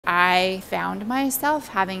I found myself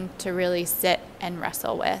having to really sit and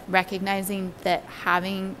wrestle with, recognizing that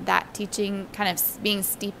having that teaching, kind of being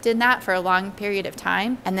steeped in that for a long period of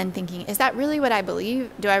time, and then thinking, is that really what I believe?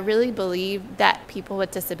 Do I really believe that people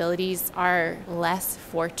with disabilities are less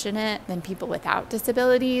fortunate than people without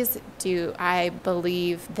disabilities? Do I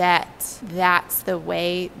believe that that's the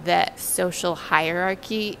way that social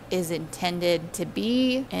hierarchy is intended to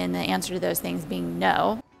be? And the answer to those things being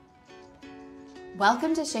no.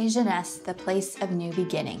 Welcome to Chez, Genèse, the place of new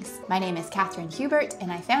beginnings. My name is Catherine Hubert,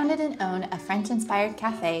 and I founded and own a French-inspired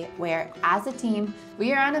cafe where, as a team,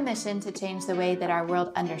 we are on a mission to change the way that our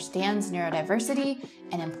world understands neurodiversity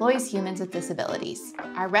and employs humans with disabilities.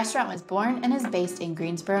 Our restaurant was born and is based in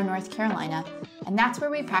Greensboro, North Carolina, and that's where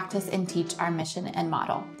we practice and teach our mission and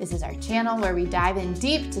model. This is our channel where we dive in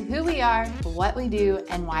deep to who we are, what we do,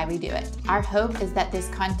 and why we do it. Our hope is that this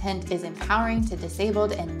content is empowering to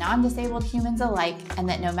disabled and non-disabled humans alike, and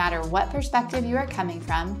that no matter what perspective you are coming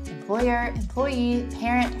from, employer, employee,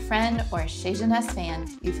 parent, friend, or Chez Genèse fan,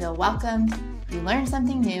 you feel welcomed, you learn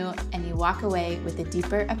something new, and you walk away with a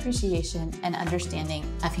deeper appreciation and understanding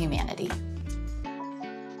of humanity.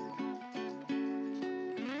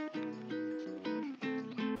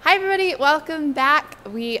 Hi everybody, welcome back.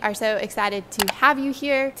 We are so excited to have you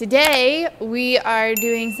here. Today we are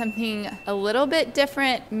doing something a little bit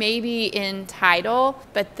different, maybe in title,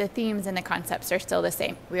 but the themes and the concepts are still the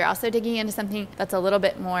same. We are also digging into something that's a little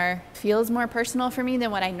bit more, feels more personal for me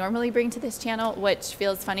than what I normally bring to this channel, which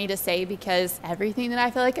feels funny to say because everything that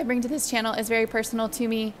I feel like I bring to this channel is very personal to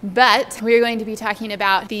me. But we're going to be talking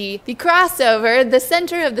about the crossover, the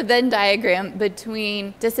center of the Venn diagram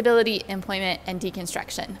between disability, employment, and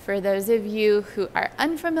deconstruction. For those of you who are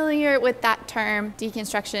unfamiliar with that term,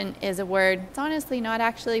 deconstruction is a word. It's honestly not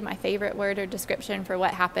actually my favorite word or description for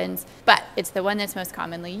what happens, but it's the one that's most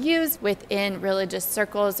commonly used within religious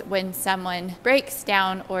circles when someone breaks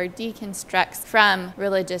down or deconstructs from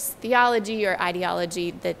religious theology or ideology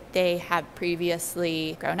that they have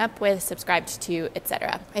previously grown up with, subscribed to,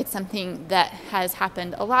 etc. It's something that has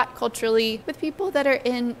happened a lot culturally with people that are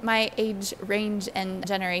in my age range and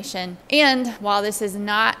generation. And while this is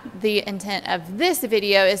not the intent of this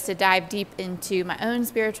video is to dive deep into my own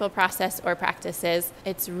spiritual process or practices,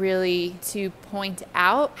 it's really to point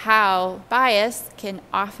out how bias can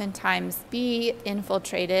oftentimes be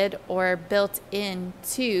infiltrated or built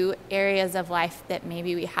into areas of life that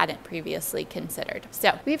maybe we hadn't previously considered.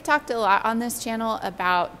 So we've talked a lot on this channel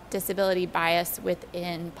about disability bias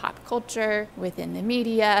within pop culture, within the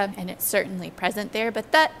media, and it's certainly present there,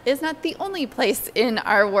 but that is not the only place in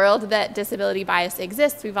our world that disability bias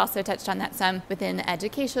exists. We've also touched on that some within the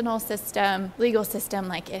educational system, legal system,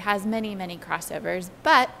 like it has many, many crossovers,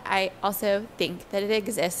 but I also think that it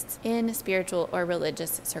exists in spiritual or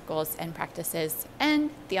religious circles and practices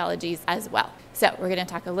and theologies as well. So we're going to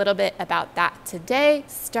talk a little bit about that today,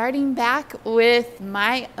 starting back with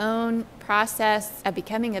my own process of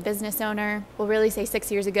becoming a business owner. We'll really say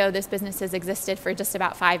 6 years ago. This business has existed for just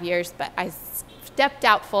about 5 years, but I stepped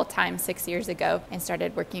out full-time 6 years ago and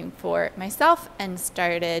started working for myself and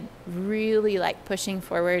started really like pushing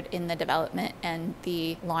forward in the development and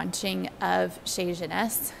the launching of Chez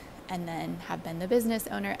Genèse, and then have been the business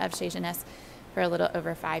owner of Chez Genèse for a little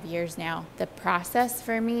over 5 years now. The process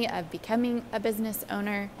for me of becoming a business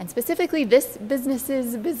owner, and specifically this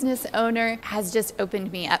business's business owner, has just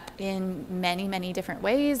opened me up in many, many different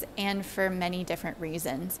ways and for many different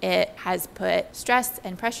reasons. It has put stress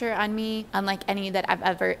and pressure on me unlike any that I've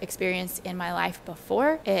ever experienced in my life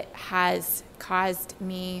before. It has caused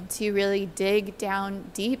me to really dig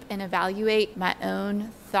down deep and evaluate my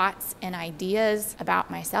own thoughts and ideas about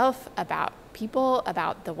myself, about people,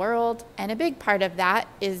 about the world. And a big part of that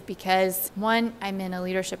is because, one, I'm in a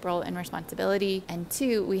leadership role and responsibility, and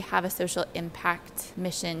two, we have a social impact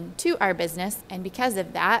mission to our business. And because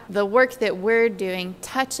of that, the work that we're doing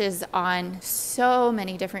touches on so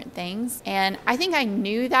many different things. And I think I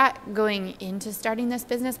knew that going into starting this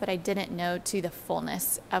business, but I didn't know to the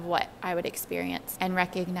fullness of what I would experience, and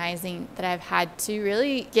recognizing that I've had to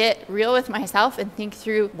really get real with myself and think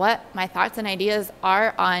through what my thoughts and ideas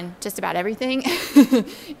are on just about everything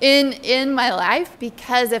in my life,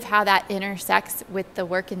 because of how that intersects with the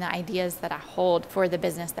work and the ideas that I hold for the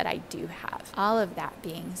business that I do have. All of that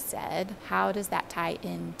being said, how does that tie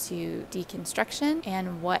into deconstruction,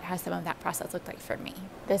 and what has some of that process looked like for me?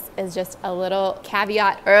 This is just a little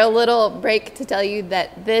caveat or a little break to tell you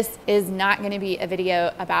that this is not going to be a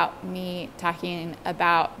video about me talking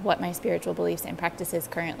about what my spiritual beliefs and practices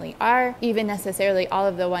currently are, even necessarily all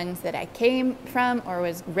of the ones that I came from or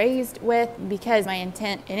was raised with. because my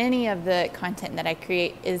intent in any of the content that I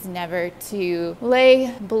create is never to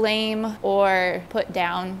lay blame or put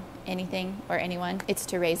down anything or anyone. It's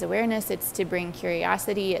to raise awareness, it's to bring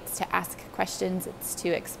curiosity, it's to ask questions, it's to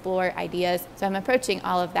explore ideas. So I'm approaching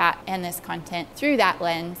all of that and this content through that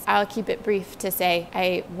lens. I'll keep it brief to say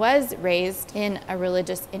I was raised in a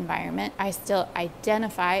religious environment. I still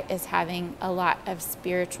identify as having a lot of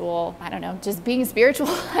spiritual, just being spiritual,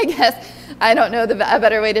 I guess. I don't know a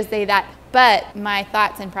better way to say that. But my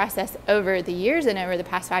thoughts and process over the years and over the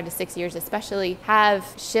past 5 to 6 years especially have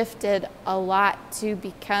shifted a lot to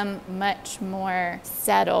become much more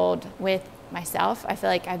settled with myself. I feel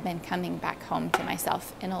like I've been coming back home to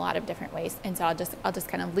myself in a lot of different ways. And so I'll just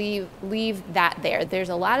kind of leave that there. There's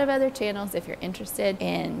a lot of other channels if you're interested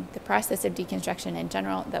in the process of deconstruction in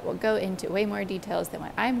general that will go into way more details than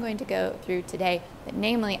what I'm going to go through today. But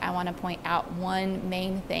namely, I want to point out one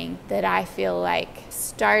main thing that I feel like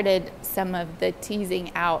started some of the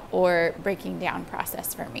teasing out or breaking down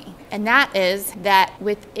process for me. And that is that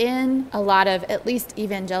within a lot of at least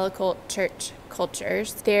evangelical church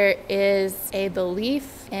cultures, there is a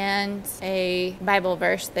belief and a Bible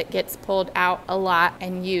verse that gets pulled out a lot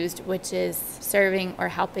and used, which is serving or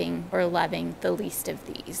helping or loving the least of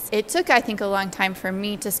these. It took, I think, a long time for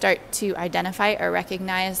me to start to identify or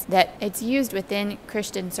recognize that it's used within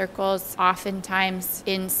Christian circles, oftentimes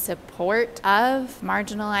in support of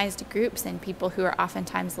marginalized groups and people who are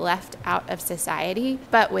oftentimes left out of society.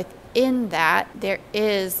 But within that, there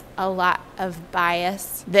is a lot of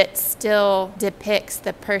bias that still depicts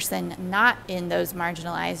the person not in those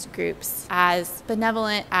marginalized groups as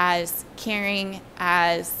benevolent, as caring,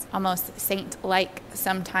 as almost saint-like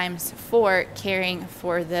sometimes for caring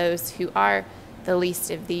for those who are the least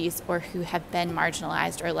of these or who have been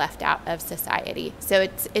marginalized or left out of society. So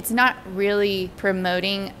it's not really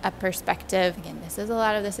promoting a perspective. Again, a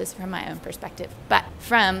lot of this is from my own perspective, but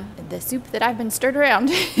from the soup that I've been stirred around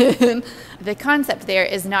in, the concept there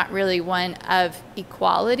is not really one of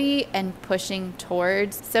equality and pushing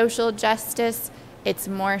towards social justice. It's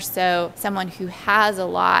more so someone who has a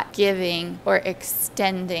lot giving or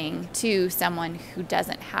extending to someone who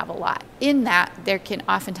doesn't have a lot. In that, there can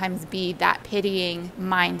oftentimes be that pitying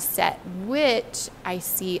mindset, which I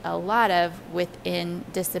see a lot of within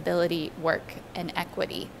disability work and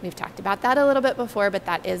equity. We've talked about that a little bit before, but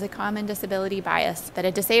that is a common disability bias, that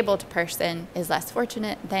a disabled person is less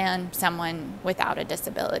fortunate than someone without a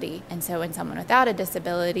disability. And so when someone without a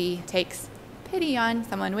disability takes pity on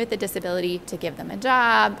someone with a disability to give them a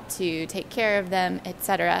job, to take care of them,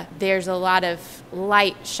 etc., there's a lot of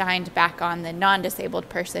light shined back on the non-disabled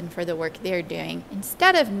person for the work they're doing,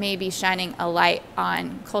 instead of maybe shining a light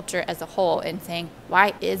on culture as a whole and saying,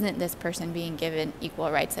 why isn't this person being given equal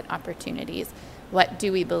rights and opportunities? What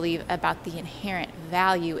do we believe about the inherent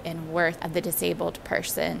value and worth of the disabled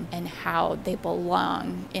person and how they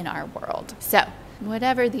belong in our world? So,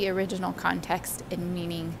 whatever the original context and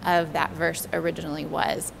meaning of that verse originally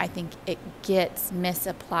was, I think it gets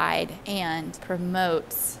misapplied and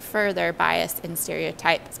promotes further bias and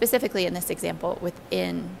stereotype, specifically in this example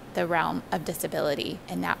within the realm of disability.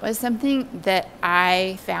 And that was something that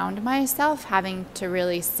I found myself having to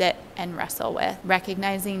really sit and wrestle with,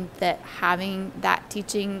 recognizing that having that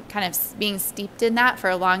teaching, kind of being steeped in that for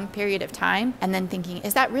a long period of time, and then thinking,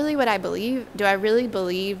 is that really what I believe? Do I really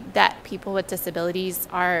believe that people with disabilities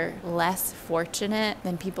are less fortunate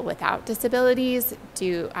than people without disabilities?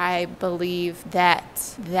 Do I believe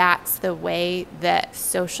that that's the way that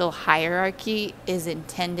social hierarchy is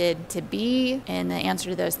intended to be? And the answer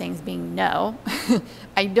to those things being no.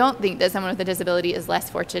 I don't think that someone with a disability is less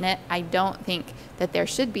fortunate. I don't think that there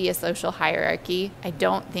should be a social hierarchy. I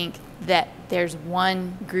don't think that there's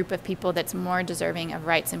one group of people that's more deserving of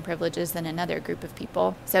rights and privileges than another group of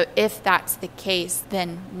people. So if that's the case,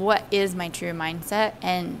 then what is my true mindset,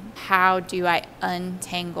 and how do I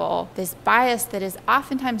untangle this bias that is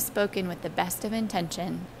oftentimes spoken with the best of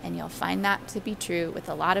intention? And you'll find that to be true with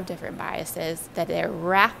a lot of different biases, that they're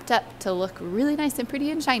wrapped up to look really nice and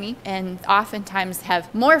pretty and shiny, and oftentimes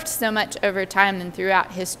have morphed so much over time and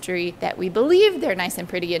throughout history that we believe they're nice and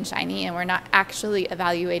pretty and shiny, and we're not actually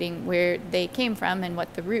evaluating where they came from and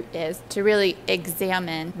what the root is, to really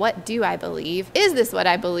examine, what do I believe? Is this what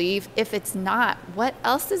I believe? If it's not, what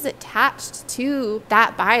else is attached to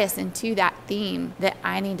that bias and to that theme that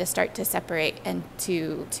I need to start to separate and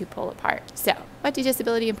to pull apart? So what do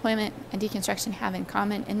disability, employment, and deconstruction have in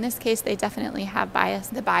common? In this case, they definitely have bias.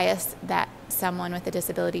 The bias that someone with a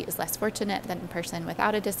disability is less fortunate than a person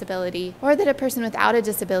without a disability, or that a person without a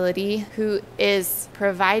disability who is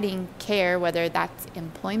providing care, whether that's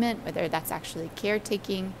employment, whether that's actually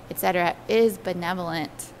caretaking, etc., is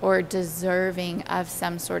benevolent or deserving of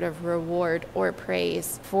some sort of reward or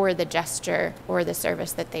praise for the gesture or the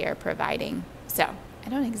service that they are providing. So I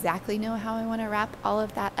don't exactly know how I want to wrap all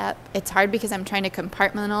of that up. It's hard because I'm trying to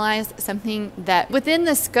compartmentalize something that within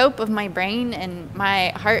the scope of my brain and my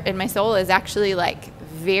heart and my soul is actually like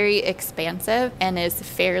very expansive and is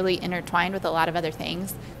fairly intertwined with a lot of other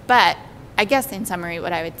things. But I guess in summary,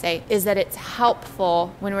 what I would say is that it's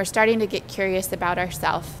helpful when we're starting to get curious about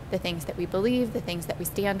ourselves, the things that we believe, the things that we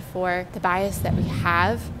stand for, the bias that we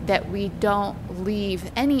have, that we don't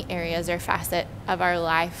leave any areas or facet of our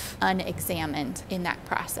life unexamined in that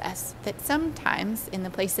process. That sometimes in the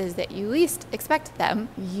places that you least expect them,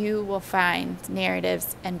 you will find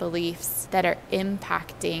narratives and beliefs that are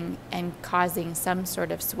impacting and causing some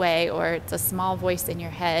sort of sway, or it's a small voice in your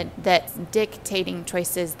head that's dictating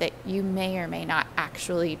choices that you may or may not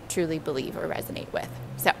actually truly believe or resonate with.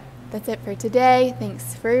 So that's it for today.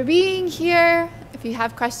 Thanks for being here. If you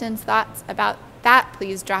have questions, thoughts about that,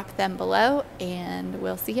 please drop them below, and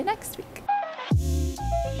we'll see you next week.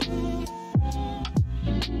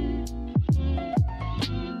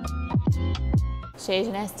 Chez,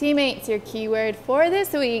 Genèse teammates, your keyword for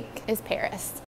this week is Paris.